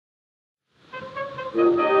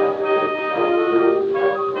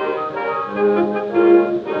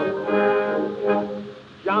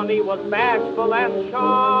Johnny was bashful and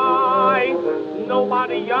shy.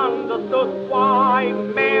 Nobody understood why.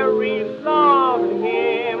 Mary loved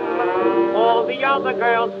him. All the other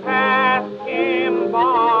girls passed him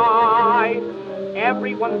by.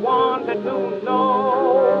 Everyone wanted to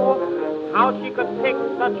know how she could pick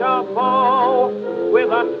such a beau with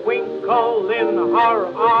a twinkle in her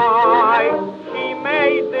eye. She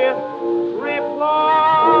made this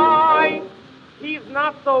reply: he's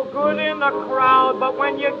not so good in a crowd, but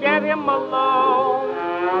when you get him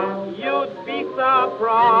alone, you'd be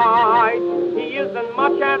surprised. He isn't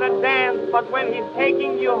much at a dance, but when he's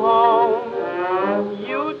taking you home,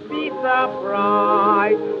 you'd be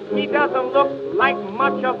surprised. He doesn't look like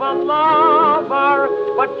much of a lover,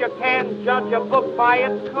 but you can't judge a book by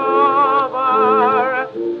its cover.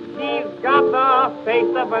 He's got the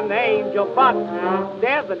face of an angel, but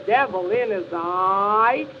there's a devil in his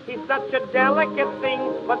eye. He's such a delicate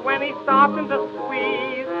thing, but when he's starting to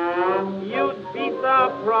squeeze, you'd be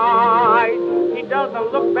surprised. He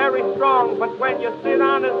doesn't look very strong, but when you sit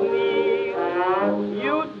on his knees,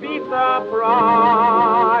 you'd be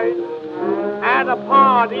surprised. At a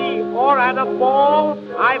party or at a ball,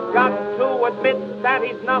 I've got to admit that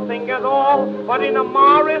he's nothing at all. But in a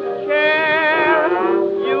Morris chair,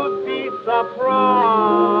 you'd be surprised.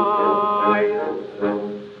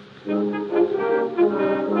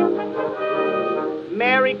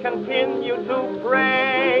 Mary continued to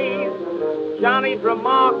praise Johnny's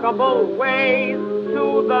remarkable ways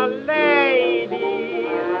to the ladies.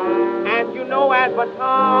 And you know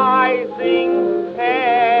advertising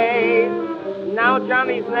pays. Now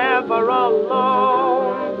Johnny's never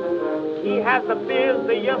alone. He has the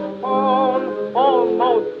busiest phone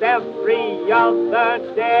almost every other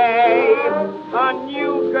day. A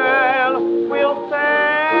new girl will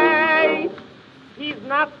say he's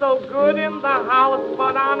not so good in the house,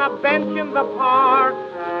 but on a bench in the park,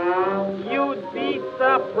 you'd be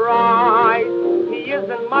surprised. He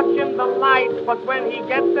isn't much in the light, but when he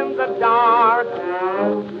gets in the dark,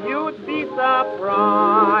 you'd be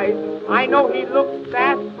surprised. I know he looks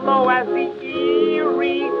as slow as the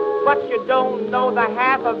Erie, but you don't know the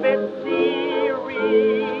half of it,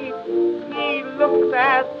 dearie. He looks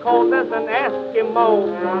as cold as an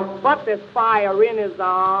Eskimo, but there's fire in his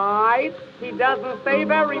eyes. He doesn't say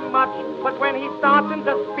very much, but when he's starting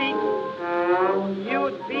to speak,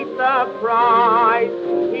 you'd be surprised.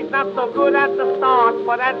 He's not so good at the start,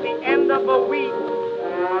 but at the end of a week,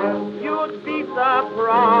 you'd be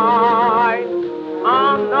surprised.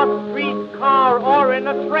 On a streetcar or in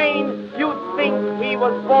a train, you'd think he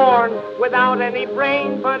was born without any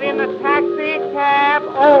brain, but in a taxi cab,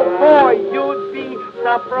 oh boy, you'd be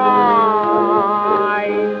surprised.